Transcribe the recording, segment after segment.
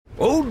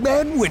Old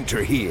Man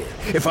Winter here.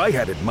 If I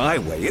had it my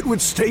way, it would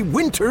stay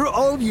winter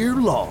all year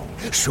long.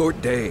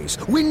 Short days,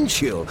 wind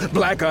chill,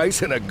 black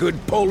ice, and a good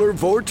polar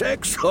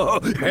vortex.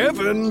 Oh,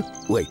 heaven!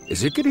 Wait,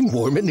 is it getting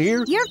warm in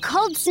here? Your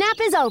cold snap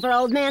is over,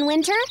 Old Man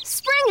Winter.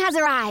 Spring has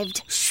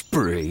arrived.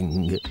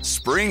 Spring.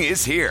 Spring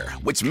is here,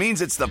 which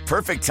means it's the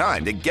perfect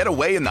time to get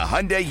away in the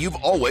Hyundai you've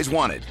always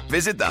wanted.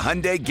 Visit the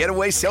Hyundai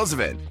Getaway Sales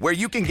Event, where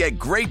you can get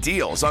great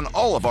deals on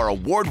all of our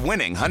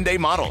award-winning Hyundai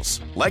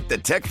models, like the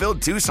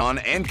tech-filled Tucson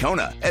and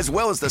Kona, as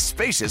well as the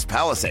spacious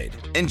Palisade.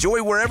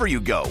 Enjoy wherever you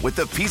go with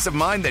the peace of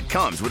mind that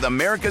comes with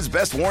America's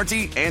best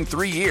warranty and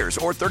 3 years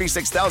or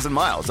 36,000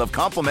 miles of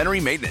complimentary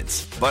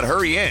maintenance. But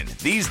hurry in,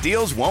 these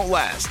deals won't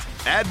last.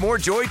 Add more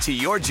joy to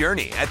your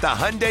journey at the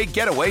Hyundai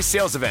Getaway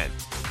Sales Event.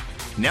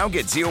 Now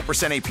get 0%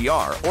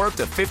 APR or up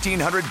to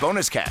 $1,500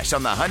 bonus cash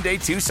on the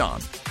Hyundai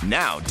Tucson.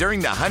 Now, during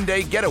the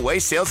Hyundai Getaway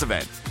Sales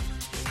Event.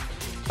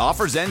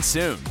 Offers end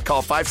soon.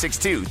 Call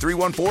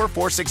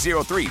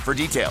 562-314-4603 for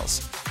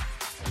details.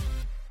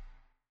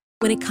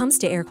 When it comes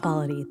to air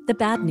quality, the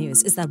bad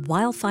news is that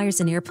wildfires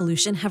and air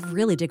pollution have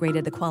really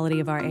degraded the quality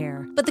of our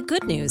air. But the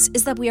good news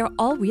is that we are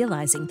all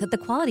realizing that the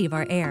quality of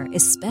our air,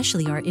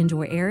 especially our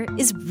indoor air,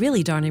 is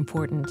really darn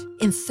important.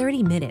 In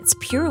 30 minutes,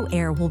 Puro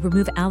Air will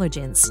remove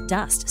allergens,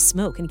 dust,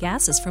 smoke, and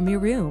gases from your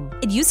room.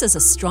 It uses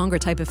a stronger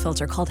type of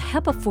filter called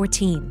HEPA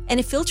 14, and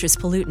it filters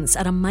pollutants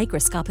at a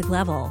microscopic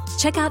level.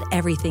 Check out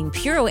everything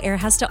Puro Air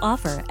has to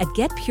offer at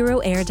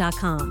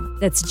getpuroair.com.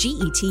 That's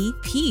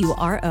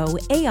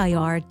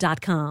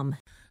GetPuroAir.com.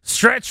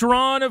 Stretch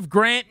run of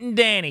Grant and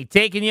Danny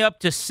taking you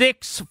up to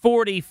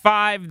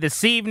 6:45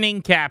 this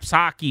evening. Caps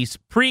Hockey's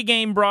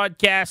pregame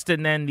broadcast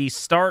and then the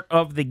start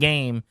of the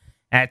game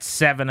at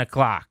 7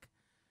 o'clock.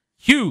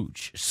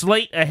 Huge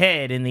slate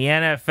ahead in the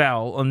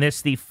NFL on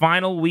this, the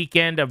final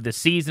weekend of the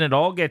season. It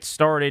all gets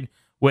started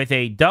with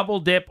a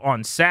double dip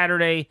on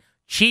Saturday.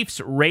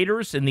 Chiefs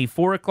Raiders in the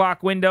 4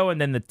 o'clock window,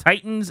 and then the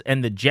Titans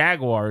and the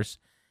Jaguars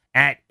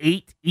at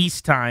 8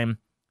 East time.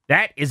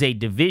 That is a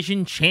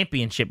division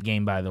championship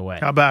game, by the way.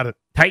 How about it?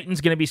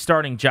 Titans going to be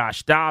starting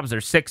Josh Dobbs.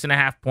 They're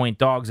 6.5-point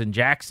dogs in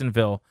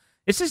Jacksonville.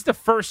 This is the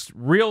first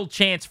real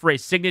chance for a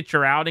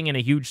signature outing in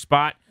a huge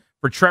spot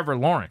for Trevor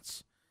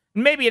Lawrence.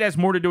 Maybe it has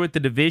more to do with the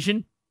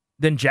division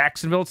than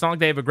Jacksonville. It's not like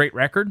they have a great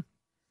record.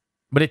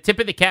 But a tip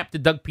of the cap to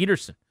Doug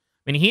Peterson.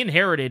 I mean, he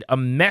inherited a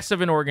mess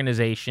of an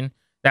organization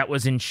that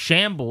was in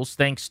shambles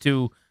thanks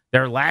to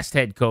their last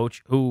head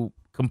coach, who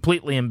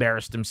completely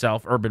embarrassed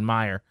himself, Urban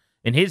Meyer,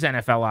 in his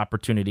NFL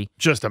opportunity.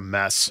 Just a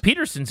mess.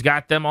 Peterson's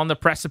got them on the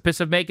precipice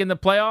of making the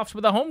playoffs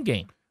with a home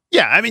game.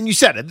 Yeah, I mean, you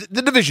said it.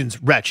 The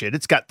division's wretched.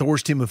 It's got the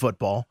worst team in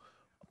football,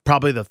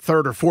 probably the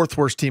third or fourth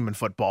worst team in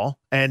football,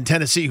 and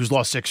Tennessee, who's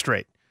lost 6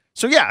 straight.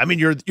 So yeah, I mean,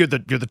 you're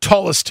the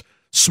tallest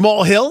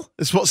small hill,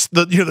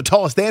 you're the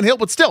tallest anthill,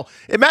 but still,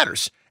 it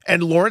matters.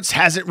 And Lawrence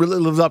hasn't really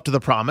lived up to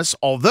the promise,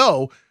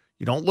 although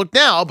you don't look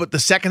now, but the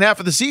second half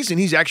of the season,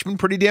 he's actually been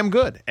pretty damn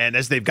good. And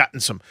as they've gotten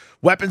some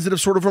weapons that have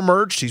sort of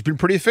emerged, he's been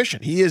pretty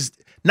efficient. He is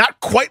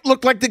not quite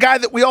looked like the guy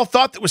that we all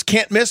thought that was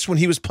can't miss when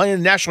he was playing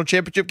in national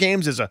championship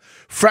games as a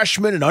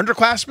freshman and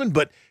underclassman,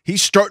 but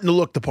he's starting to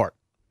look the part.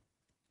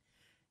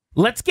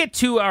 Let's get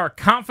to our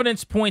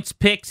confidence points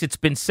picks. It's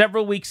been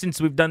several weeks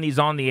since we've done these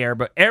on the air,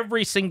 but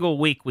every single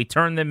week we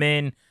turn them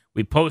in.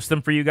 We post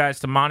them for you guys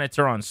to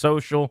monitor on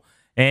social.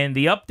 And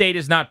the update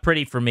is not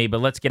pretty for me,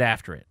 but let's get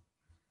after it.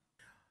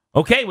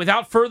 Okay,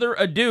 without further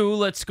ado,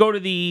 let's go to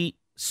the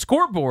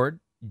scoreboard.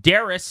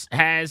 Darius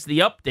has the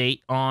update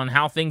on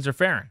how things are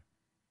faring.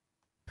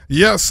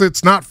 Yes,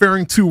 it's not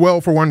faring too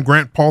well for one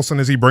Grant Paulson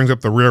as he brings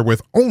up the rear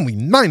with only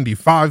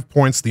 95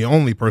 points, the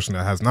only person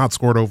that has not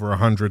scored over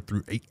 100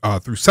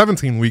 through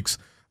 17 weeks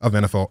of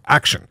NFL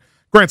action.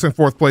 Grant's in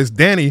 4th place.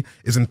 Danny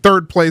is in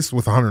 3rd place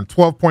with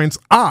 112 points.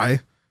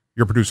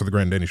 Your producer of the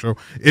Grant and Danny Show,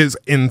 is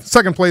in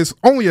 2nd place,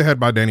 only ahead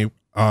by Danny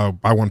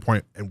by 1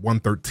 point at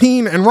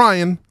 113. And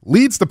Ryan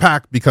leads the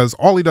pack because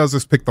all he does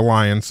is pick the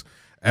Lions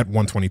at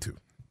 122.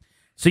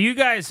 So you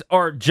guys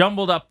are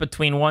jumbled up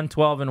between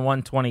 112 and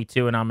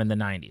 122, and I'm in the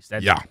 90s.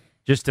 That's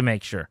just to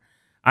make sure.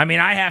 I mean,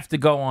 I have to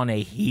go on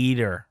a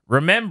heater.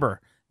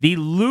 Remember, the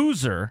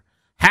loser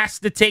has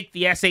to take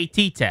the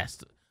SAT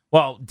test.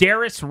 Well,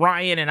 Darius,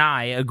 Ryan, and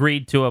I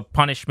agreed to a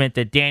punishment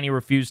that Danny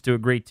refused to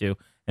agree to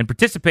and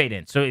participate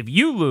in. So if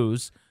you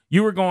lose,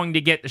 you are going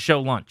to get the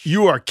show lunch.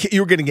 You're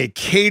getting a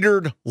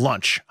catered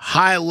lunch,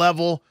 high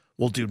level.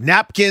 We'll do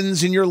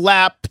napkins in your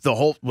lap,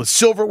 with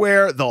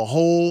silverware, the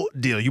whole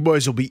deal. You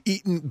boys will be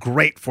eating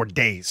great for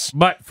days.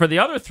 But for the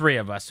other 3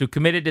 of us who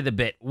committed to the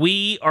bit,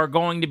 we are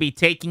going to be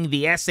taking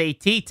the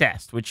SAT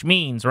test, which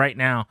means right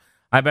now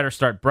I better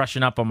start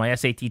brushing up on my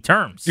SAT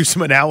terms. Do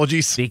some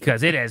analogies.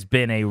 Because it has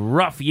been a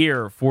rough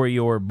year for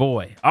your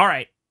boy. All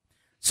right.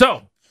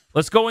 So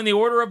let's go in the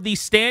order of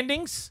these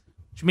standings,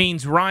 which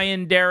means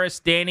Ryan, Darius,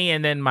 Danny,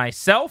 and then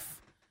myself.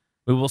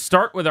 We will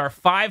start with our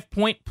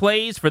 5-point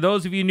plays. For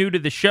those of you new to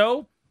the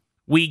show,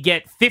 we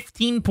get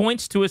 15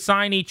 points to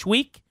assign each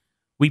week.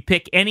 We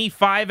pick any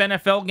 5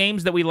 NFL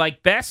games that we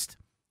like best.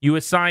 You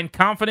assign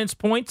confidence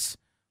points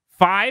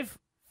 5,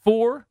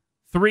 4,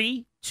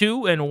 3,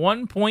 2 and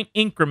 1 point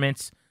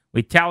increments.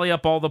 We tally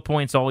up all the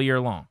points all year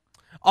long.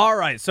 All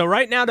right, so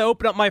right now to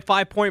open up my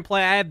 5-point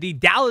play, I have the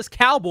Dallas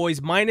Cowboys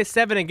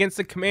 -7 against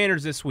the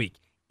Commanders this week.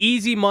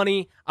 Easy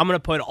money. I'm going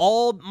to put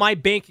all my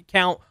bank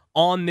account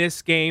on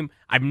this game.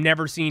 I've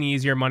never seen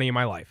easier money in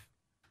my life.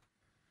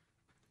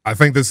 I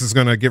think this is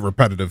going to get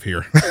repetitive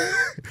here.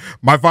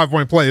 My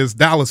 5-point play is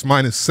Dallas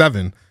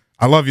 -7.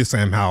 I love you,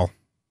 Sam Howell,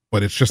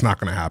 but it's just not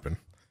going to happen.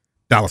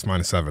 Dallas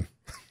 -7.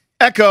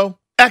 Echo,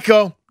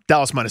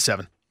 Dallas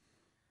 -7.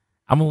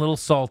 I'm a little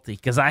salty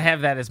because I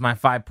have that as my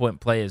 5-point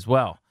play as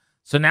well.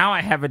 So now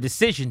I have a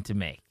decision to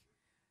make.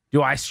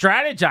 Do I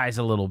strategize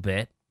a little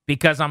bit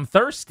because I'm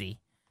thirsty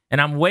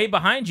and I'm way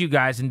behind you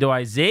guys, and do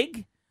I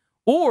zig?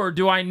 Or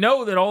do I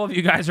know that all of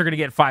you guys are going to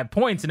get 5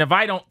 points, and if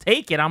I don't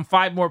take it, I'm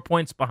 5 more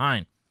points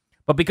behind?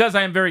 But because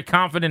I am very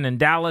confident in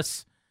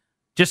Dallas,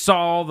 just saw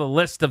all the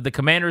list of the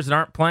Commanders that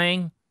aren't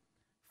playing,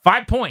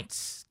 5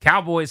 points.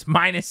 Cowboys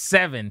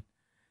 -7.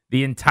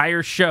 The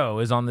entire show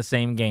is on the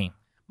same game.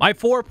 My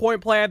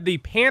 4-point play, I have the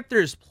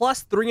Panthers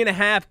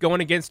 +3.5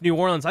 going against New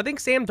Orleans. I think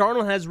Sam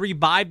Darnold has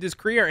revived his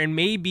career and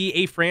may be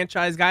a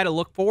franchise guy to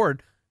look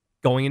forward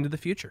going into the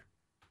future.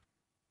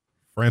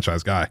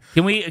 Franchise guy.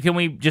 Can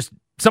we just,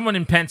 someone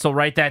in pencil,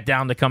 write that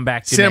down to come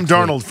back to Sam next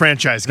Darnold, week?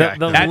 franchise guy.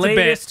 The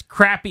latest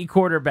crappy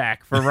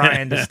quarterback for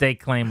Ryan to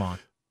stake claim on.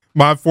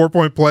 My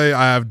 4-point play,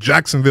 I have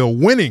Jacksonville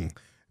winning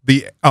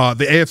the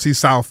AFC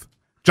South.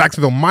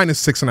 Jacksonville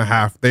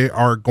 -6.5. They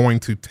are going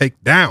to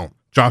take down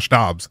Josh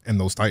Dobbs and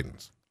those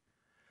Titans.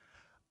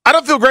 I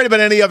don't feel great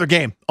about any other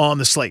game on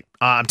the slate.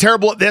 I'm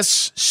terrible at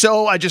this,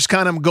 so I just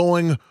kind of am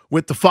going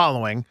with the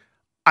following.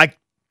 I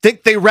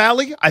think they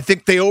rally. I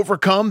think they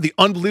overcome the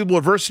unbelievable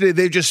adversity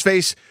they've just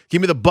faced.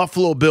 Give me the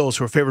Buffalo Bills,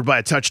 who are favored by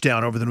a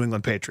touchdown over the New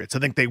England Patriots. I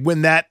think they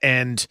win that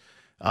and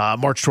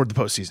march toward the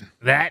postseason.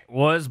 That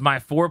was my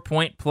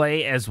 4-point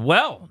play as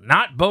well.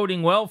 Not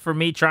boding well for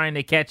me trying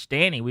to catch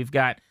Danny. We've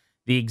got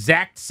the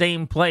exact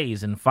same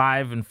plays in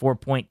 5 and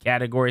 4-point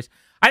categories.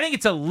 I think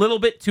it's a little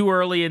bit too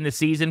early in the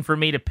season for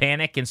me to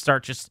panic and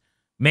start just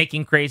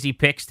making crazy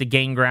picks to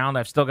gain ground.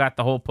 I've still got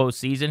the whole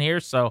postseason here,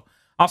 so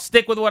I'll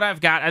stick with what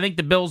I've got. I think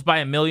the Bills by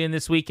 1 million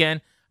this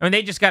weekend. I mean,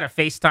 they just got a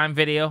FaceTime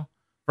video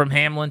from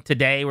Hamlin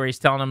today where he's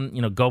telling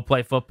them, go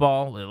play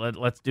football.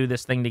 Let's do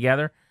this thing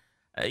together.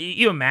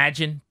 You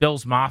imagine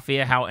Bills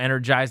Mafia, how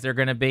energized they're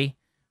going to be.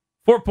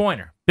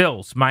 4-pointer,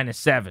 Bills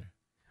 -7.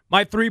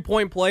 My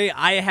 3-point play,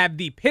 I have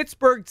the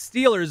Pittsburgh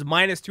Steelers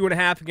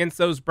 -2.5 against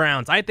those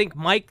Browns. I think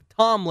Mike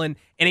Tomlin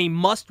in a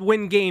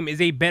must-win game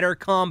is a better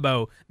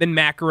combo than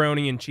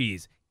macaroni and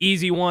cheese.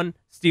 Easy one,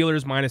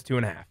 Steelers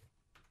 -2.5.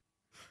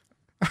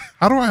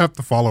 How do I have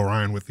to follow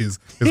Ryan with his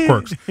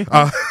quirks?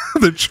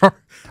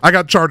 I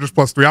got Chargers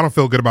 +3. I don't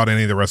feel good about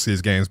any of the rest of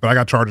these games, but I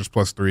got Chargers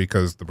 +3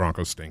 because the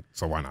Broncos stink,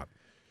 so why not?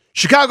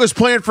 Chicago's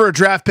playing for a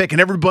draft pick,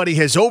 and everybody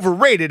has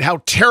overrated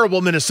how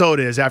terrible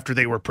Minnesota is after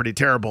they were pretty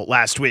terrible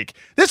last week.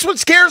 This one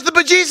scares the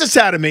bejesus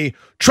out of me,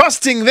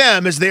 trusting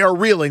them as they are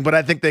reeling, but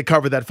I think they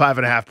cover that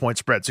 5.5-point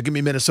spread. So give me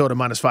Minnesota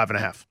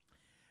 -5.5.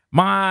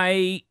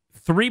 My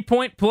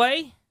 3-point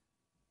play,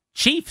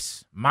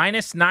 Chiefs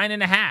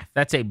 -9.5.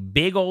 That's a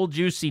big old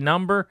juicy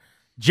number.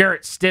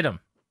 Jarrett Stidham.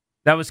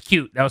 That was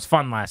cute. That was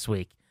fun last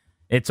week.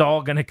 It's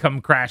all going to come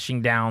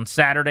crashing down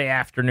Saturday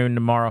afternoon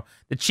tomorrow.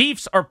 The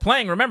Chiefs are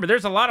playing. Remember,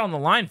 there's a lot on the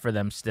line for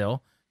them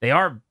still. They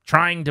are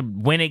trying to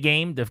win a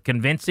game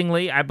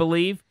convincingly, I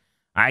believe.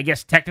 I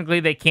guess technically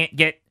they can't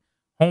get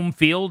home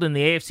field in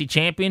the AFC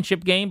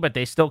Championship game, but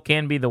they still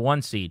can be the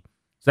 1 seed.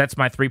 So that's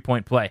my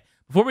 3-point play.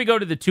 Before we go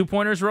to the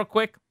 2-pointers real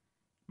quick,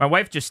 my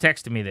wife just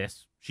texted me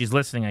this. She's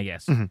listening, I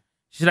guess. Mm-hmm.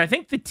 She said, I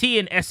think the T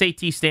in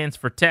SAT stands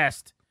for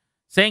test.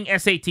 Saying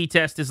SAT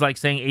test is like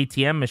saying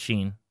ATM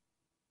machine.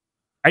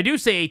 I do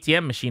say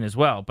ATM machine as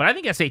well, but I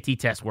think SAT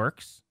test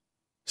works.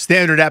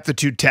 Standard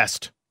aptitude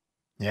test.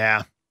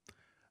 Yeah.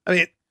 I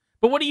mean,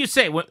 but what do you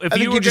say? If I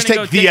think you just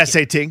take the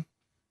SAT.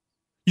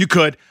 You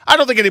could. I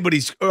don't think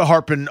anybody's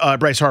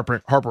Bryce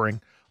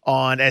harpering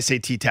on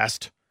SAT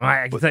test. Well,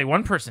 I can tell you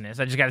one person is.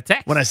 I just got a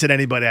text. When I said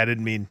anybody, I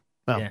didn't mean,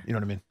 you know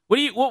what I mean.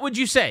 What would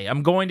you say?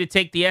 I'm going to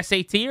take the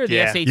SAT or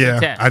the SAT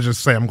test? Yeah, I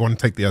just say I'm going to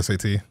take the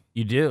SAT.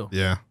 You do?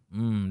 Yeah.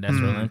 That's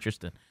really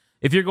interesting.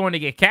 If you're going to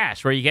get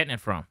cash, where are you getting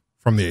it from?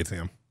 From the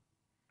ATM.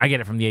 I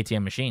get it from the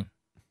ATM machine.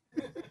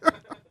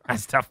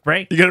 That's a tough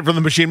break. You get it from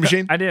the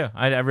machine? I do.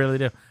 I really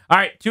do. All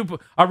right,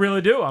 I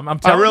really do. I'm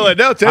telling you. I really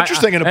do. It's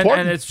interesting and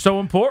important. And it's so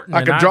important.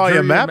 I can draw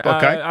you a map,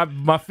 okay?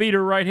 My feet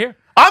are right here.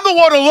 I'm the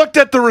one who looked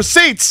at the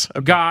receipts.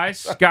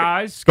 Guys.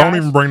 Don't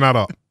even bring that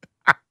up.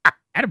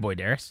 Attaboy,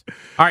 Darius.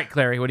 All right,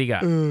 Clary, what do you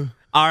got?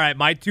 All right,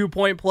 my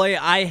 2-point play,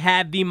 I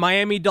have the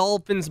Miami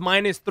Dolphins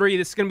 -3.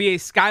 This is going to be a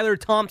Skylar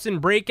Thompson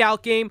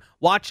breakout game.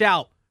 Watch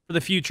out for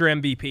the future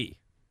MVP.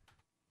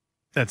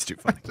 That's too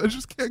funny. I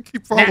just can't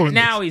keep following.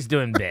 Now he's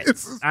doing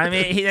bits. I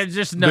mean, there's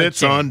just no bits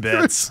chance. on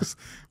bits.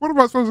 What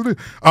am I supposed to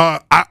do?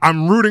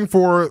 I'm rooting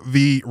for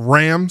the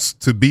Rams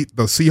to beat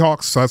the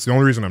Seahawks. So that's the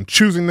only reason I'm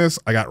choosing this.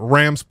 I got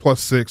Rams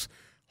 +6,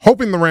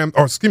 hoping the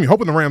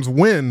Rams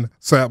win,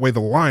 so that way the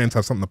Lions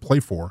have something to play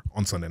for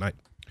on Sunday night.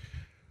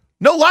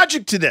 No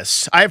logic to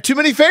this. I have too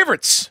many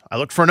favorites. I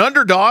looked for an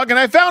underdog, and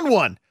I found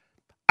one.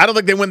 I don't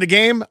think they win the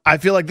game. I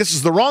feel like this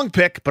is the wrong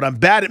pick, but I'm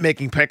bad at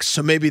making picks,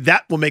 so maybe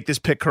that will make this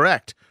pick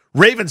correct.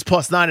 Ravens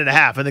plus 9.5.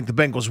 I think the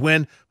Bengals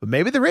win, but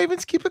maybe the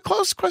Ravens keep it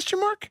close, question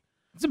mark?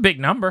 It's a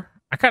big number.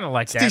 I kind of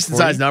like that.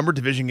 Decent-sized number,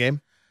 division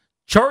game.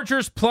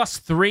 Chargers plus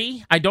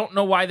 3. I don't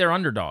know why they're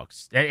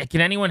underdogs.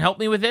 Can anyone help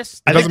me with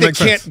this? I think they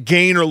can't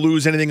gain or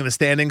lose anything in the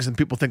standings, and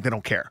people think they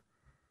don't care.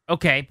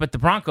 Okay, but the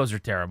Broncos are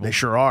terrible. They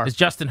sure are. Is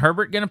Justin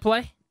Herbert going to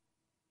play?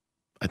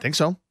 I think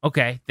so.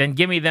 Okay, then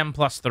give me them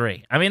plus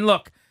 3. I mean,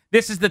 look,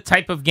 this is the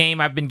type of game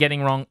I've been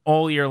getting wrong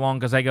all year long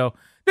because I go,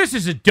 this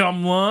is a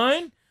dumb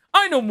line.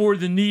 I know more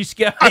than these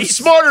guys. I'm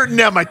smarter than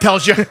them, I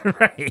tells you.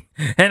 Right.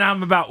 And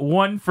I'm about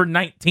 1 for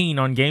 19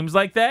 on games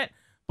like that.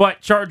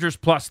 But Chargers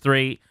plus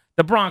 3.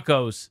 The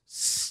Broncos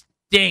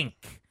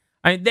stink.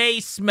 I mean, they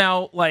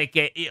smell like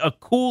a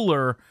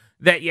cooler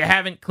that you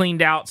haven't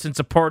cleaned out since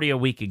a party a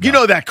week ago. You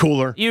know that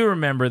cooler. You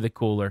remember the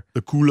cooler.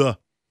 The cooler.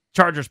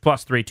 Chargers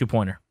plus 3,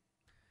 2-pointer.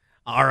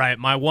 All right,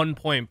 my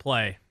 1-point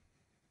play.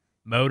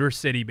 Motor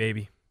City,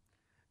 baby.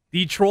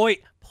 Detroit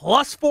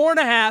plus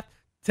 4.5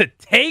 to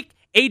take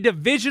a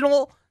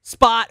divisional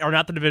spot, or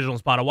not the divisional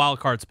spot, a wild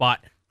card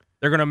spot.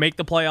 They're going to make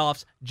the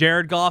playoffs.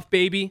 Jared Goff,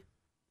 baby.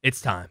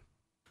 It's time.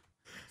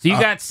 So you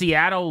got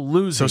Seattle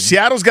losing. So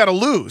Seattle's got to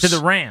lose. To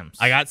the Rams.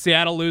 I got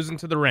Seattle losing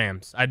to the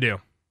Rams. I do.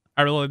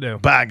 I really do.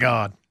 By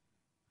God.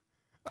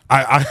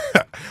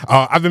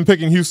 I've been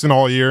picking Houston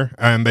all year,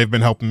 and they've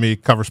been helping me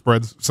cover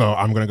spreads. So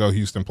I'm going to go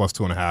Houston plus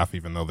 2.5,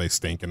 even though they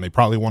stink, and they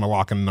probably want to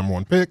lock in the number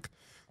 1 pick.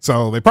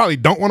 So they probably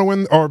don't want to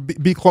win or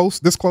be close,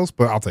 this close,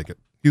 but I'll take it.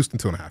 Houston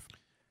 2.5.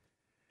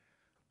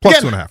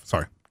 Plus 2.5,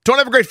 sorry. Don't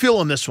have a great feel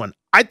on this one.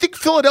 I think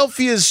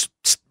Philadelphia's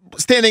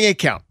standing 8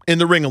 count in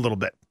the ring a little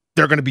bit.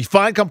 They're going to be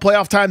fine come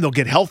playoff time. They'll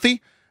get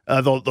healthy.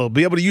 They'll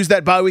be able to use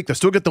that bye week. They'll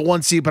still get the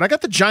 1 seed, but I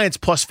got the Giants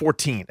plus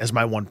 14 as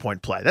my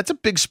 1-point play. That's a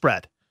big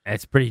spread.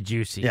 That's pretty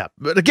juicy. Yeah,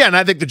 but again,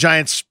 I think the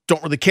Giants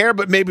don't really care,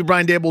 but maybe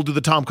Brian Dable will do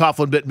the Tom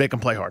Coughlin bit and make them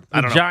play hard. I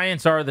don't know. The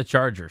Giants are the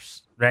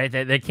Chargers, right?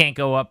 They can't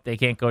go up, they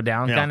can't go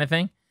down kind of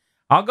thing.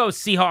 I'll go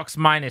Seahawks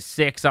minus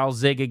 6. I'll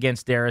zig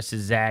against Darius'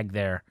 zag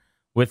there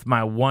with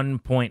my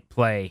 1-point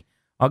play.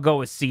 I'll go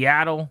with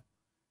Seattle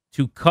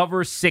to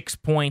cover 6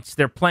 points.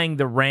 They're playing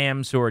the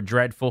Rams, who are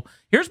dreadful.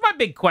 Here's my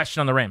big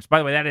question on the Rams. By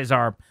the way, that is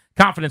our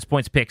confidence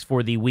points picks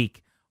for the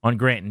week on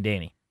Grant and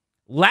Danny.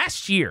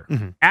 Last year,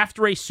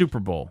 after a Super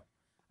Bowl,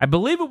 I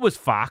believe it was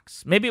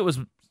Fox. Maybe it was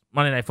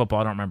Monday Night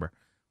Football. I don't remember.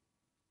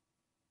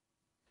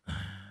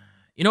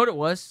 You know what it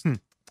was?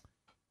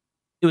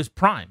 It was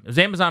Prime. It was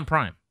Amazon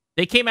Prime.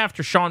 They came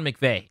after Sean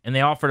McVay, and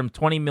they offered him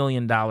 $20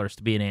 million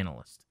to be an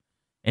analyst.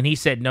 And he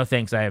said, no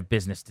thanks, I have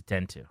business to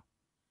tend to.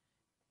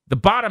 The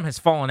bottom has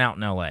fallen out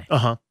in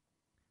L.A.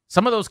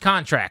 Some of those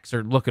contracts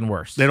are looking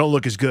worse. They don't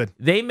look as good.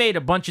 They made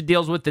a bunch of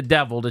deals with the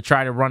devil to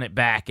try to run it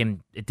back,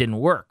 and it didn't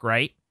work,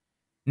 right?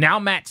 Now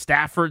Matt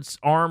Stafford's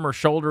arm or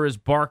shoulder is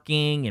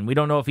barking, and we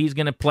don't know if he's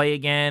going to play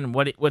again.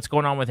 What's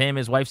going on with him?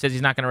 His wife says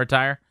he's not going to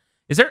retire.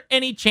 Is there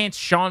any chance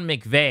Sean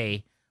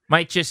McVay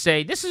might just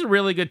say, this is a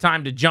really good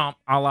time to jump,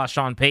 a la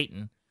Sean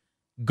Payton.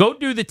 Go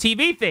do the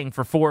TV thing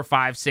for 4,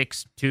 5,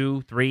 6,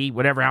 2, 3,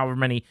 whatever, however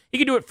many. He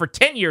could do it for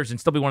 10 years and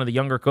still be one of the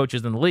younger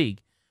coaches in the league,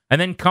 and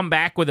then come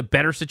back with a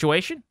better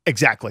situation?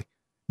 Exactly.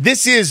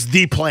 This is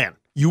the plan.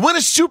 You win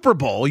a Super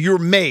Bowl, you're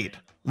made,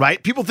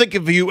 right? People think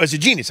of you as a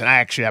genius, and I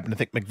actually happen to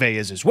think McVay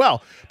is as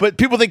well, but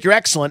people think you're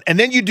excellent, and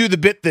then you do the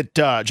bit that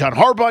John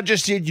Harbaugh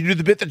just did, you do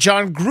the bit that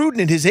John Gruden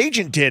and his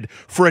agent did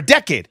for a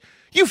decade.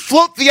 You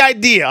float the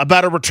idea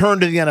about a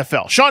return to the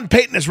NFL. Sean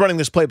Payton is running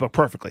this playbook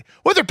perfectly.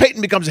 Whether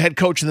Payton becomes a head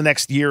coach in the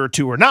next year or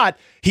two or not,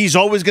 he's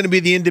always going to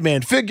be the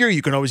in-demand figure.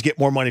 You can always get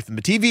more money from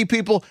the TV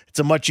people. It's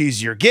a much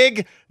easier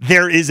gig.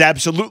 There is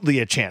absolutely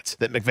a chance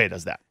that McVay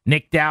does that.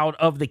 Nick Dowd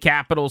of the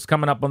Capitals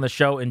coming up on the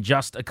show in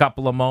just a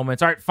couple of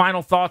moments. All right,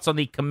 final thoughts on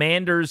the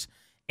Commanders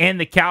and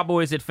the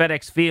Cowboys at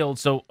FedEx Field.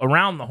 So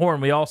around the horn,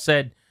 we all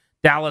said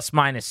Dallas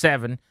minus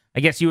 7.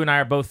 I guess you and I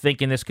are both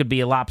thinking this could be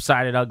a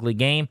lopsided, ugly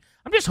game.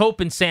 I'm just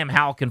hoping Sam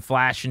Howell can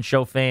flash and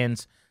show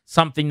fans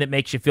something that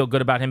makes you feel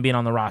good about him being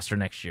on the roster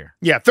next year.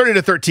 Yeah,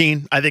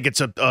 30-13. I think it's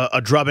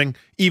a drubbing.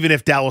 Even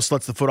if Dallas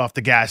lets the foot off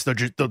the gas, they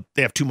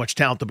have too much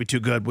talent. They'll be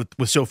too good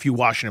with so few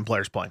Washington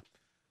players playing.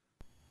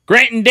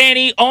 Grant and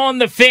Danny on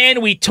the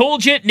Fan. We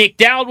told you Nick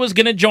Dowd was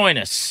going to join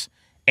us,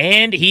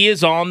 and he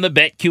is on the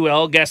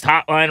BetQL guest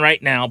hotline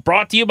right now.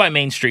 Brought to you by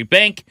Main Street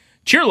Bank.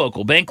 Cheer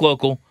local, bank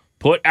local.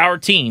 Put our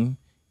team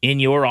in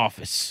your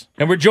office.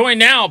 And we're joined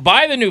now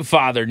by the new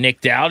father,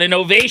 Nick Dowd. An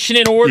ovation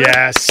in order.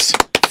 Yes.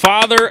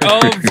 Father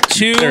of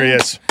 2. There he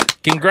is.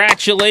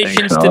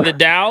 Congratulations to the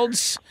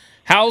Dowds.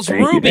 How's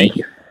Ruby? Thank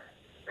you.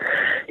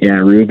 Yeah,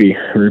 Ruby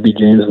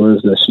James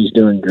Elizabeth, she's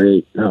doing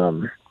great.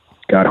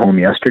 Got home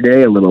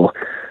yesterday, a little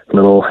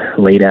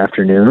late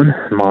afternoon.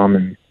 Mom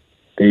and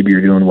baby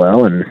are doing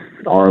well, and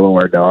Arlo,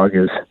 our dog,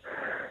 is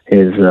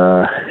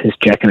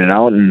checking it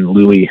out, and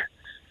Louie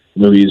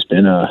has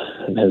been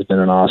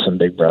an awesome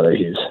big brother.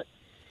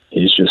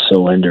 He's just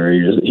so into her.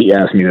 He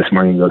asked me this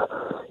morning, he goes,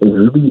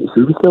 Ruby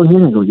still here?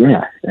 And I go,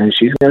 yeah, and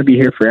she's gonna be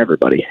here for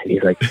everybody. And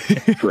he's like,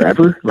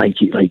 forever? like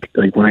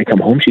when I come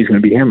home, she's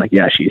gonna be here. I'm like,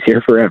 yeah, she's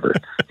here forever.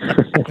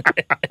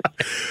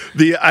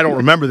 I don't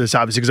remember this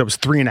obviously because I was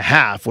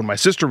 3.5 when my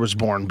sister was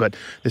born. But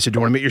they said, "Do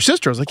you want to meet your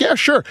sister?" I was like, "Yeah,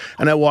 sure."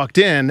 And I walked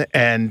in,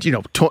 and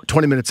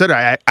 20 minutes later,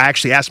 I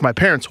actually asked my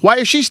parents, "Why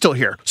is she still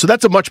here?" So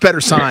that's a much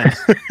better sign.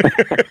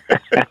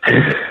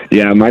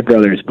 Yeah, my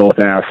brothers both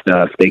asked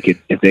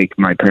if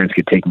my parents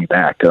could take me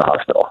back to the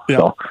hospital. Yeah.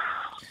 So.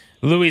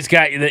 Louis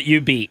got that you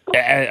beat,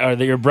 or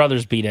that your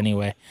brothers beat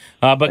anyway.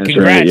 But That's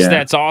congrats, right, yeah.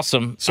 That's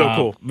awesome. So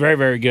cool. Very,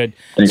 very good.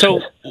 Thanks,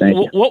 so Thank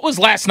you. what was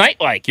last night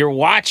like? You're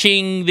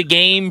watching the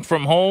game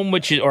from home,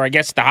 or I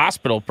guess the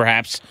hospital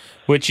perhaps,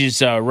 which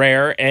is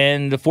rare,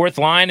 and the fourth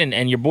line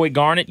and your boy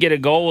Garnett get a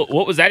goal.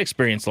 What was that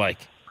experience like?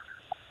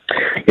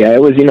 Yeah,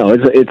 it was,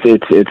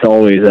 it's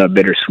always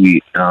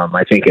bittersweet.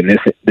 I think in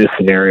this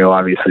scenario,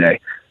 obviously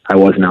I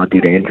wasn't out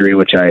due to injury,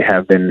 which I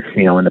have been,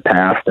 in the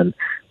past, and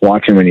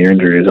watching when you're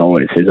injured is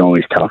always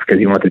tough because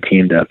you want the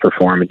team to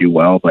perform and do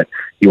well, but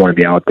you want to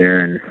be out there.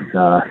 And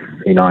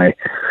I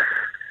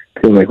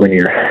feel like when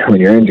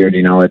you're injured,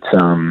 it's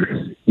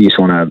you just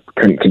want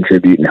to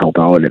contribute and help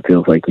out. And it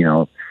feels like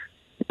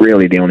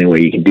really the only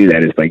way you can do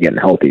that is by getting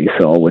healthy.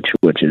 So which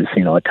is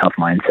a tough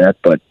mindset.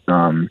 But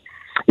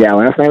yeah,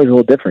 last night was a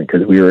little different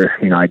because we were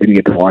I didn't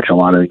get to watch a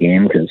lot of the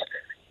game because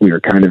we were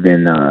kind of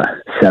in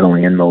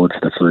settling in modes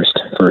the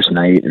first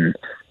night and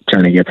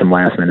trying to get some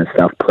last minute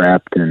stuff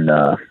prepped. And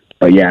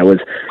but yeah,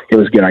 it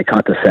was good. I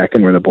caught the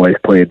second where the boys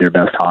played their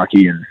best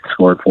hockey and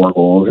scored 4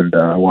 goals, and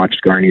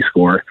watched Garney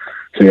score.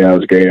 So yeah, it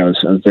was great. I was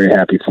very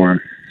happy for him.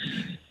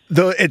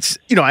 Though it's,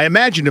 I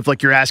imagine if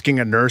you're asking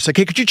a nurse, like,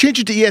 hey, could you change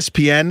it to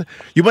ESPN?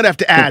 You might have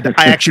to add,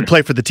 I actually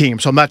play for the team,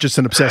 so I'm not just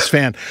an obsessed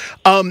fan.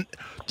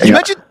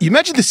 You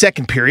mentioned the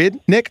second period,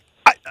 Nick.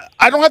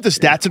 I don't have the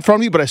stats in front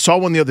of me, but I saw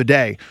one the other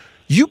day.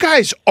 You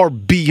guys are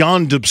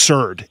beyond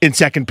absurd in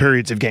second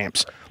periods of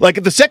games. Like,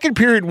 if the second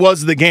period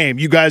was the game,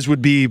 you guys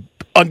would be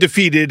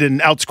undefeated and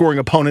outscoring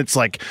opponents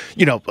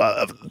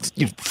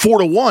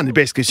 4-1, it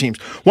basically seems.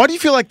 Why do you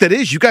feel like that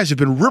is? You guys have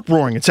been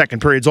rip-roaring in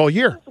second periods all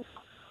year.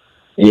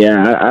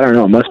 Yeah, I don't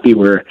know. It must be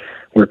we're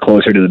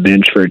closer to the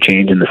bench for a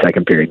change in the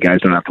second period.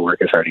 Guys don't have to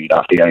work as hard to get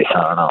off the ice.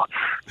 I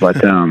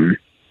don't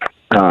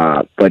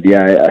know. But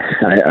yeah,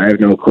 I have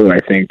no clue. I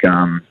think,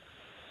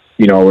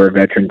 we're a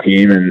veteran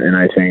team, and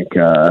I think,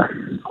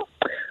 trying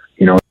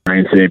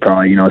to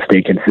probably,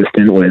 stay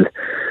consistent with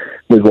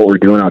what we're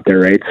doing out there,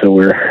 right? So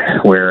we're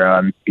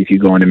if you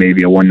go into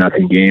maybe a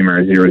 1-0 game or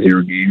a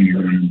 0-0 game,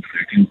 you're in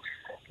second,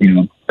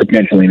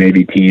 potentially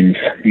maybe teams,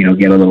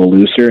 get a little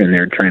looser and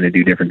they're trying to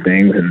do different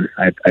things. And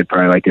I'd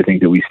probably like to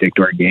think that we stick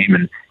to our game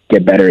and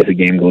get better as the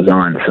game goes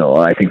on. So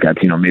I think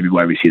that's, maybe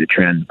why we see the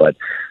trend. But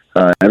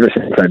ever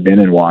since I've been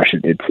in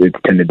Washington, it's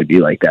tended to be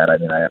like that. I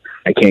mean, I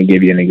can't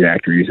give you an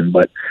exact reason,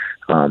 but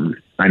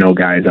I know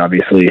guys,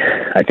 obviously,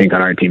 I think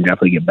on our team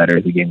definitely get better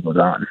as the game goes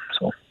on.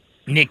 So.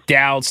 Nick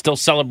Dowd still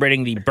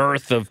celebrating the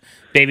birth of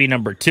baby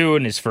number 2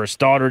 and his first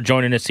daughter,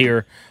 joining us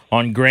here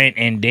on Grant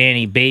and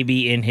Danny,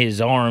 baby in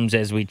his arms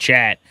as we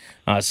chat.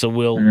 So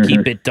we'll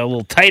keep it a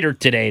little tighter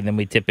today than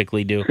we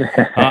typically do.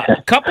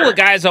 A couple of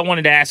guys I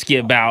wanted to ask you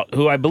about,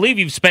 who I believe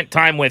you've spent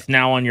time with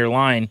now on your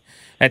line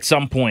at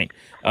some point.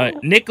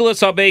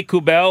 Nicolas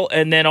Aube-Kubel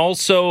and then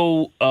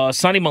also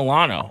Sonny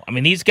Milano. I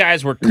mean, these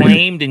guys were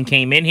claimed and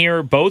came in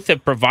here. Both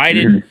have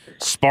provided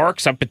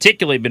sparks. I've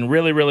particularly been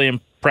really, really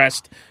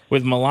impressed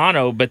with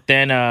Milano. But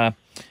then,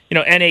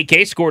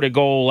 NAK scored a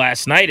goal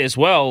last night as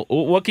well.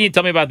 What can you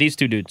tell me about these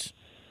two dudes?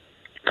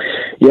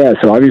 Yeah,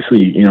 so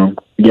obviously,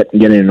 getting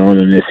to know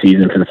them this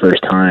season for the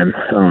first time.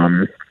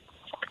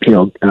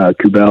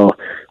 Kubel,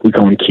 we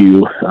call him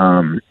Q.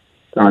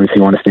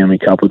 Obviously won a Stanley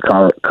Cup with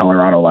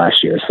Colorado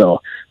last year,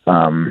 so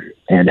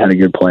and had a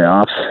good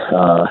playoffs,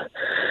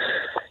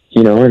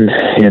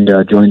 and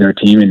joined our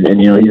team, and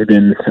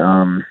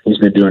he's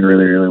been doing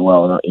really, really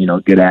well.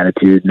 Good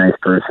attitude, nice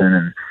person,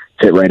 and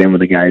fit right in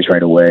with the guys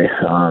right away.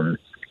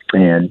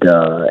 And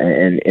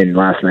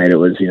last night it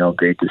was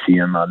great to see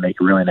him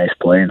make a really nice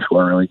play and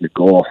score a really good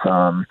goal.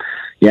 And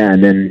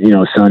then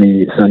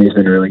Sonny's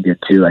been really good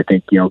too. I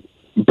think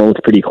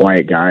both pretty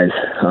quiet guys.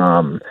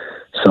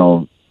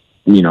 So.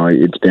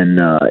 It's been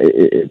a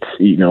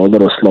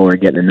little slower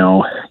getting to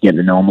know him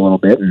a little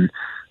bit, and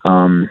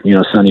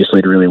Sonny's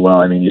played really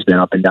well. I mean, he's been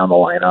up and down the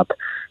lineup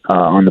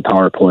on the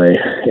power play,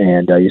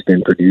 and he's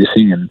been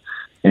producing,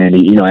 and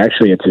he,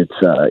 actually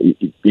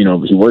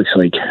he works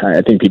like,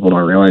 I think people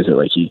don't realize it,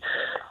 like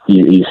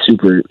he's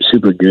super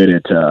good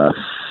at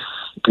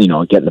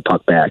getting the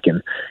puck back,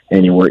 and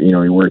he works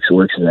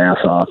his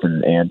ass off,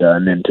 and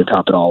then to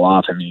top it all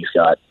off, I mean, he's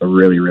got a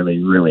really,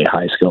 really, really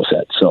high skill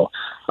set. So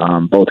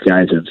both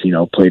guys have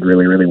played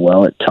really, really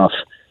well at tough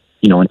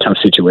in tough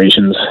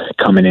situations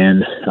coming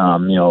in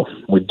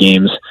with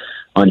games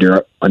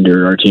under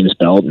our team's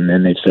belt, and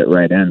then they fit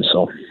right in.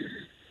 So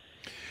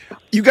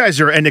you guys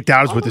are, and Nick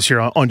Dowd is with us here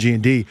on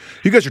G&D.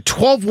 You guys are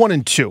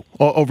 12-1-2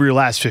 over your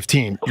last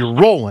 15. You're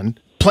rolling.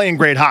 playing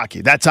great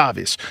hockey. That's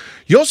obvious.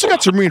 You also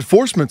got some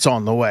reinforcements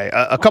on the way.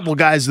 A couple of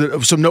guys that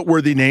have some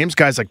noteworthy names,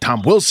 guys like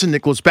Tom Wilson,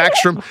 Nicholas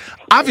Backstrom.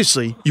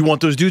 Obviously, you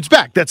want those dudes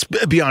back. That's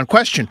beyond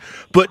question.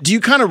 But do you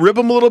kind of rib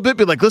them a little bit?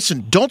 Be like,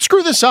 listen, don't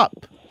screw this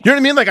up. You know what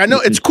I mean? Like, I know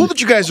it's cool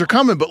that you guys are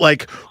coming, but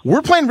like,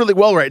 we're playing really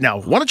well right now.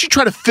 Why don't you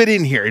try to fit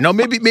in here? You know,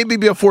 maybe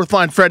be a fourth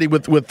line Freddie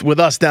with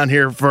us down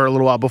here for a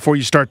little while before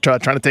you start trying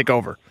to take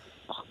over.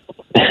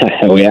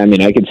 Well, yeah, I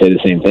mean, I could say the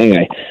same thing.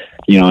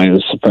 I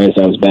was surprised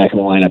I was back in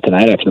the lineup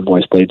tonight after the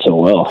boys played so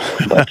well.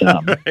 But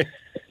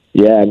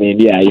yeah, I mean,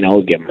 yeah,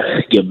 we'll give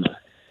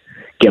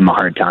them a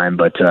hard time.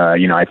 But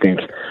I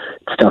think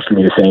it's tough for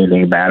me to say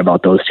anything bad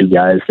about those two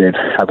guys.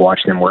 I've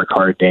watched them work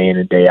hard day in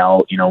and day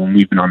out. When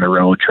we've been on the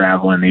road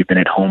traveling, they've been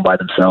at home by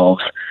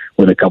themselves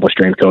with a couple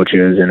strength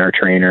coaches and our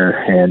trainer,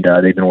 and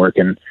they've been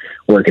working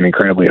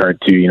incredibly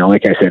hard too.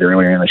 Like I said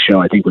earlier in the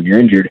show, I think when you're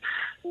injured,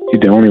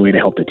 the only way to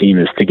help the team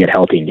is to get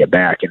healthy and get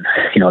back. And,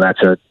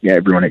 that's what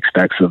everyone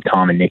expects of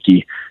Tom and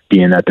Nikki,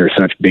 being that they're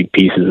such big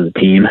pieces of the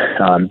team,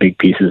 big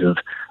pieces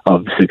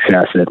of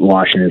success that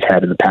Washington's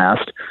had in the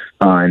past.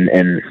 And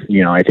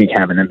I think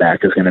having them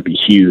back is going to be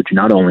huge,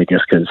 not only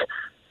just because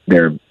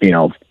they're,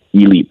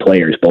 elite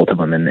players, both of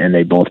them, and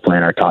they both play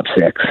in our top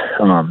six,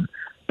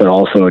 but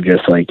also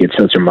just like it's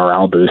such a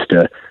morale boost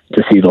to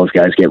see those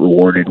guys get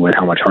rewarded with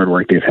how much hard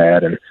work they've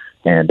had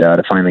and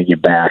to finally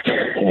get back.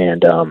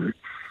 And,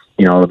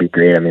 it'll be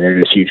great. I mean, they're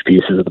just huge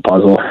pieces of the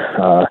puzzle,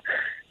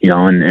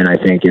 and I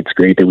think it's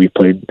great that we've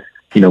played,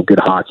 good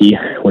hockey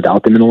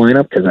without them in the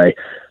lineup, because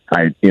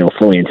I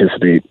fully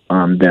anticipate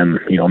them,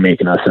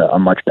 making us a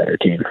much better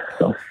team.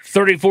 So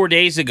 34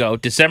 days ago,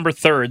 December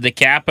 3rd, the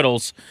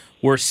Capitals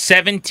were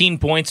 17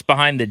 points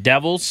behind the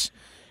Devils.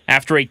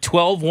 After a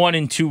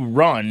 12-1-2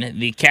 run,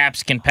 the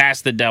Caps can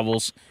pass the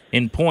Devils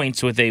in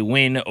points with a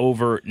win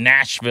over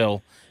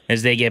Nashville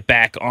as they get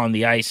back on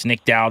the ice.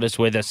 Nick Dowd is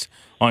with us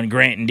on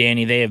Grant and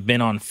Danny. They have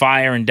been on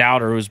fire, and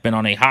Dowder, who's been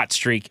on a hot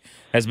streak,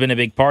 has been a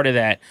big part of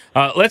that.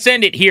 Let's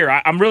end it here.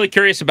 I'm really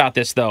curious about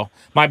this, though.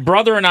 My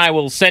brother and I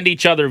will send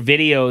each other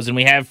videos, and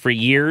we have for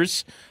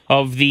years,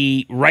 of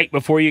the right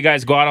before you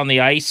guys go out on the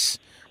ice,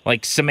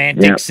 like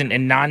semantics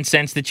and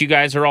nonsense that you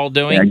guys are all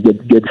doing. Yeah,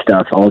 good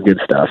stuff. All good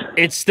stuff.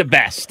 It's the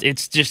best.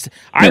 It's just,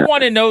 I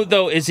want to know,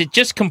 though, is it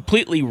just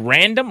completely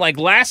random? Like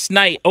last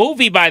night,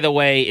 Ovi, by the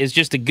way, is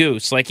just a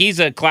goose. Like he's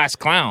a class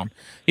clown.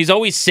 He's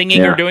always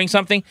singing or doing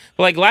something.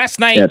 But like last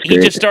night, he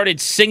just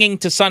started singing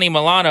to Sonny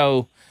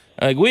Milano,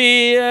 like,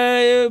 we,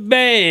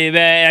 baby.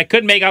 I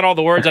couldn't make out all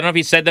the words. I don't know if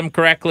he said them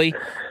correctly.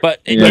 But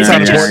That's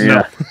not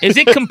important. Is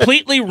it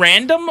completely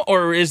random,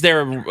 or is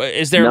there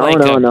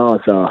No.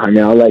 So, I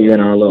mean, I'll let you in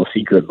on a little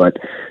secret, but,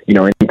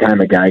 anytime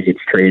a guy gets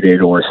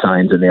traded or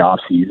signs in the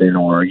off season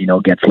or,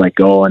 gets let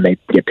go and they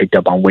get picked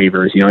up on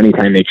waivers,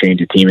 anytime they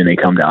change a team and they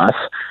come to us,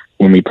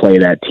 when we play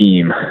that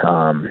team,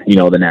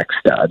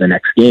 the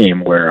next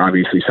game where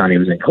obviously Sonny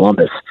was in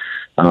Columbus,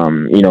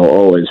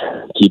 always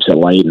keeps it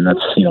light, and that's,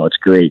 it's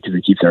great because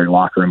it keeps our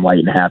locker room light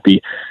and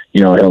happy.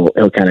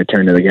 He'll kind of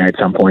turn to the guy at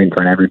some point in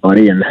front of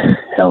everybody, and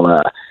he'll,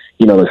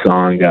 the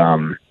song,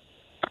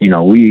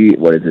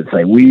 what does it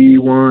say? We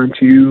want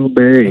you,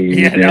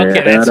 baby. Yeah,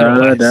 okay, that's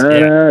what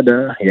it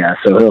was. Yeah,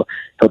 so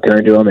he'll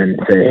turn to him and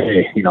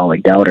say, hey,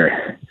 like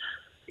Dowder,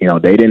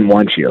 they didn't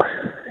want you,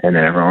 and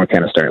then everyone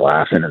kind of start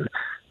laughing, and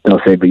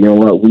they'll say, but you know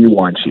what, we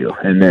want you.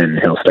 And then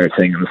he'll start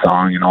singing the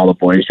song, and all the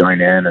boys join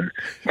in, and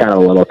kind of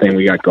a little thing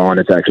we got going.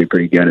 It's actually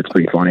pretty good. It's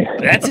pretty funny.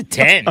 That's a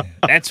 10.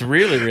 That's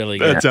really, really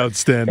good. That's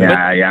outstanding.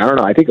 Yeah, I don't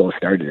know. I think it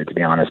started it, to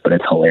be honest, but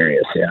it's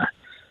hilarious, yeah.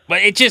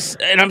 But it just,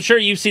 and I'm sure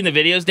you've seen the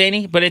videos,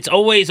 Danny, but it's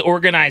always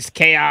organized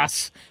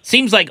chaos.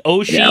 Seems like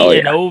Oshie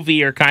and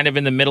Ovi are kind of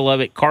in the middle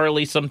of it.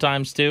 Carly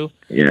sometimes, too.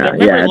 Yeah, I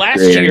remember last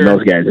great. year,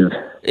 those guys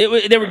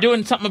they were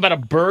doing something about a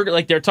burger.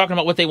 Like, they were talking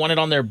about what they wanted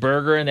on their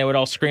burger, and they would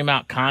all scream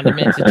out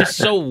condiments. It's just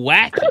so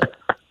wacky.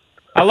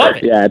 I love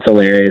it. Yeah, it's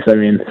hilarious. I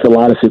mean, it's a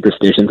lot of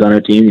superstitions on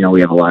our team.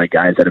 We have a lot of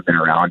guys that have been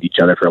around each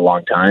other for a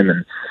long time,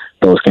 and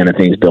those kind of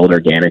things build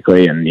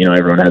organically, and,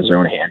 everyone has their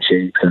own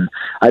handshakes. And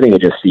I think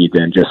it just feeds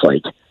in, just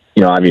like,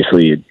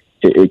 obviously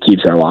it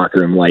keeps our locker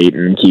room light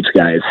and keeps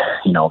guys,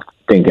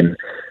 thinking,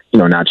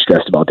 not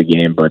stressed about the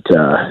game. But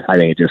I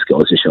think it just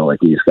goes to show,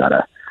 like, we just got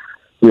a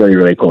really,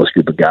 really close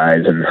group of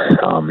guys. And,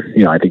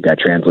 I think that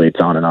translates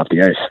on and off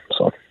the ice.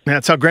 So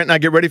that's how Grant and I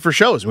get ready for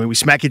shows. I mean, we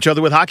smack each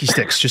other with hockey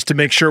sticks just to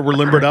make sure we're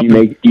limbered up.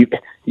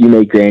 You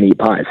make Grant eat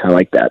pies. I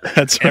like that.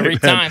 That's right, every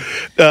time.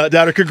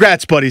 Dowder,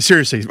 congrats, buddy.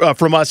 Seriously,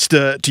 from us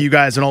to you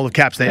guys and all of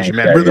Caps Nation,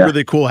 man. Really,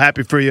 really cool.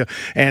 Happy for you.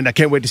 And I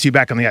can't wait to see you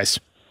back on the ice.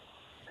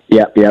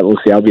 Yeah, we'll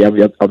see. I'll be out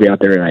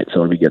there tonight,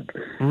 so it'll be good.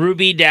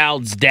 Ruby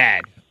Dowd's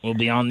dad will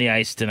be on the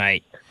ice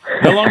tonight.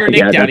 No longer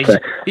Nick Dowd.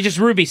 He's just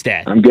Ruby's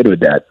dad. I'm good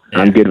with that. Yeah.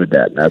 I'm good with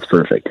that. That's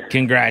perfect.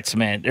 Congrats,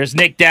 man. There's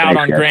Nick Dowd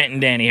on Grant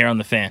and Danny here on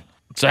The Fan.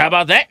 So how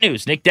about that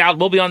news? Nick Dowd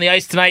will be on the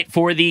ice tonight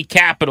for the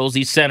Capitals.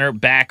 He's center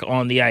back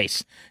on the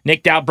ice.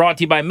 Nick Dowd brought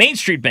to you by Main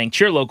Street Bank.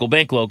 Cheer local,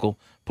 bank local.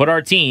 Put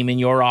our team in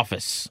your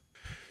office.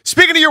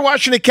 Speaking of your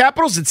Washington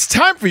Capitals, it's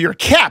time for your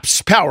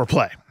Caps Power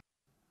Play.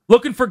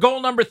 Looking for goal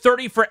number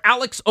 30 for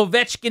Alex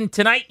Ovechkin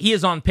tonight. He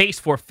is on pace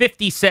for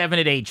 57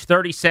 at age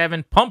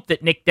 37. Pumped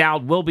that Nick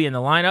Dowd will be in the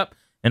lineup,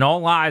 and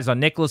all eyes on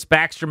Nicholas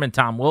Backstrom and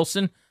Tom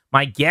Wilson.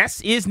 My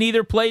guess is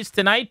neither plays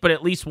tonight, but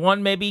at least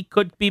one maybe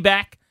could be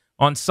back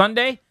on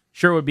Sunday.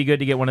 Sure would be good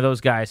to get one of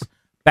those guys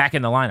back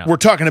in the lineup. We're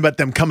talking about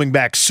them coming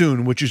back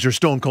soon, which is your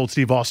Stone Cold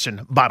Steve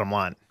Austin bottom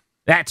line.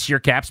 That's your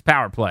Caps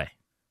power play.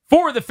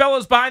 For the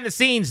fellows behind the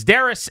scenes,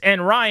 Darius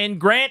and Ryan,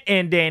 Grant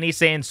and Danny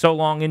saying so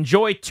long.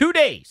 Enjoy 2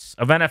 days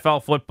of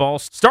NFL football,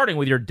 starting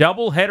with your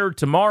doubleheader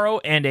tomorrow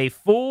and a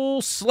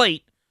full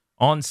slate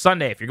on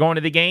Sunday. If you're going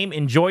to the game,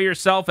 enjoy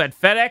yourself at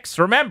FedEx.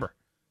 Remember,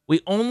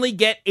 we only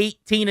get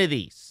 18 of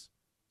these.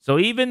 So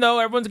even though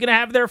everyone's going to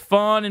have their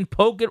fun and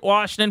poke at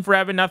Washington for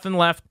having nothing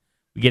left,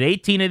 we get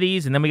 18 of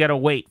these, and then we got to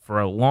wait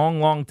for a long,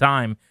 long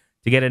time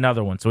to get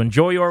another one. So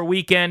enjoy your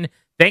weekend.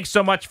 Thanks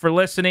so much for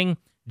listening.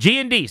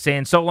 G&D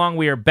saying so long.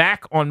 We are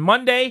back on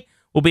Monday.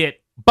 We'll be at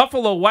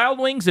Buffalo Wild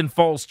Wings in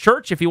Falls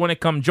Church if you want to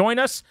come join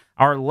us.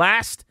 Our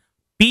last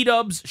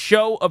B-Dubs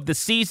show of the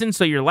season,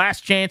 so your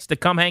last chance to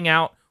come hang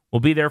out.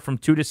 We'll be there from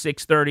 2 to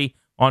 6:30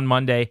 on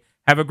Monday.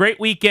 Have a great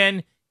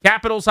weekend.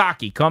 Capitals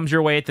hockey comes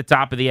your way at the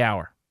top of the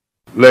hour.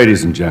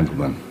 Ladies and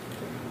gentlemen,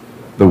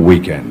 the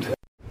weekend.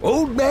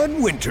 Old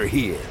Man Winter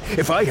here.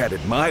 If I had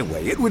it my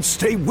way, it would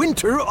stay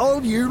winter all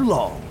year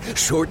long.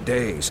 Short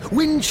days,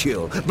 wind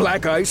chill,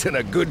 black ice, and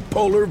a good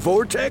polar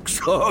vortex.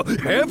 Oh,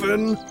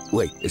 heaven.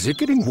 Wait, is it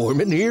getting warm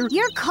in here?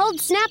 Your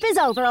cold snap is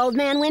over, Old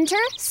Man Winter.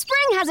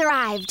 Spring has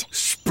arrived.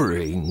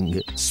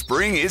 Spring.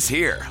 Spring is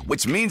here,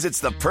 which means it's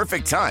the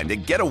perfect time to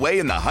get away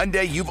in the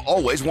Hyundai you've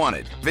always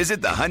wanted.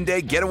 Visit the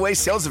Hyundai Getaway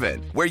Sales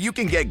Event, where you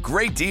can get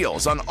great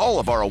deals on all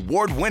of our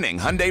award-winning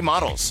Hyundai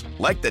models,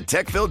 like the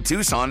tech-filled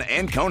Tucson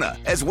and Kona,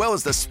 as well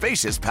as the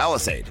spacious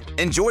Palisade.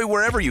 Enjoy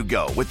wherever you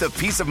go with the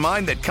peace of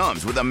mind that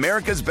comes with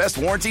America's best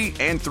warranty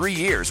and 3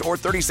 years or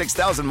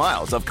 36,000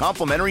 miles of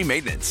complimentary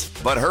maintenance.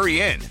 But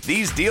hurry in,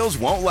 these deals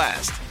won't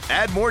last.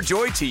 Add more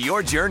joy to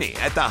your journey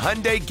at the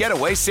Hyundai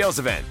Getaway Sales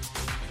Event.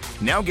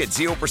 Now get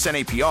 0%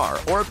 APR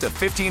or up to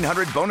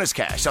 $1,500 bonus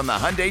cash on the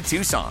Hyundai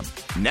Tucson.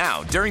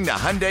 Now, during the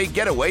Hyundai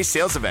Getaway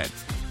Sales Event.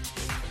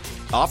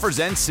 Offers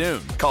end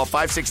soon. Call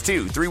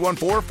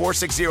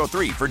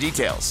 562-314-4603 for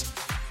details.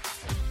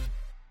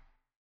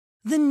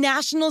 The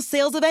national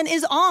sales event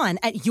is on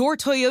at your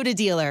Toyota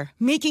dealer,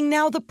 making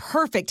now the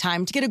perfect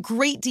time to get a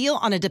great deal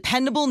on a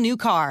dependable new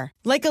car.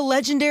 Like a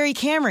legendary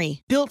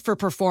Camry, built for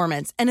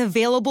performance and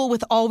available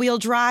with all-wheel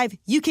drive,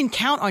 you can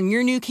count on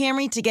your new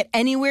Camry to get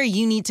anywhere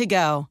you need to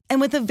go.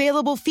 And with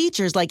available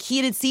features like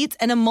heated seats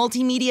and a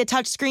multimedia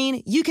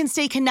touchscreen, you can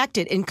stay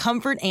connected in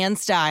comfort and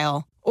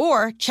style.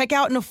 Or check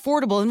out an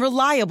affordable and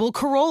reliable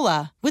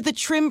Corolla with a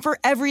trim for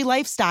every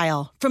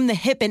lifestyle. From the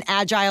hip and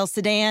agile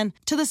sedan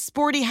to the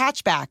sporty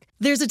hatchback,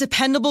 there's a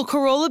dependable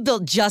Corolla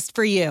built just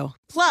for you.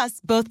 Plus,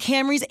 both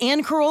Camrys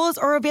and Corollas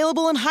are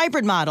available in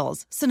hybrid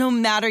models, so no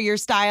matter your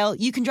style,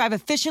 you can drive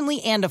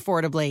efficiently and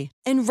affordably.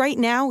 And right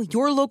now,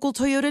 your local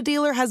Toyota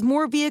dealer has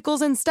more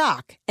vehicles in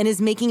stock and is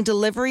making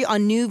delivery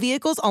on new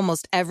vehicles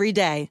almost every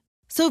day.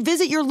 So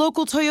visit your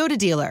local Toyota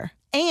dealer.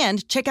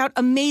 And check out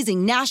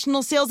amazing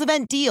national sales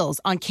event deals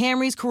on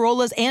Camrys,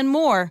 Corollas, and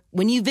more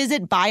when you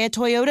visit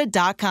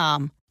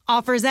buyatoyota.com.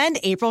 Offers end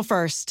April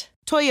 1st.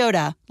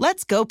 Toyota,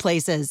 let's go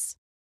places.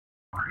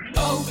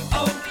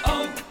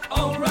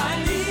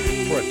 O'Reilly.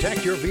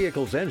 Protect your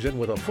vehicle's engine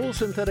with a full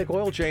synthetic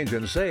oil change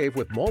and save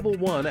with Mobil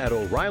 1 at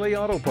O'Reilly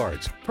Auto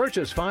Parts.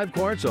 Purchase 5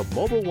 quarts of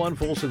Mobil 1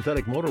 full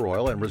synthetic motor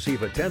oil and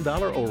receive a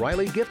 $10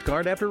 O'Reilly gift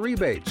card after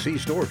rebate. See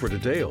store for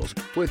details.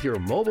 With your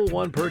Mobil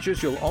 1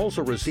 purchase, you'll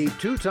also receive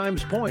 2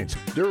 times points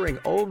during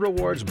O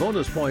Rewards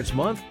Bonus Points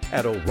Month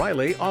at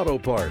O'Reilly Auto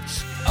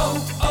Parts.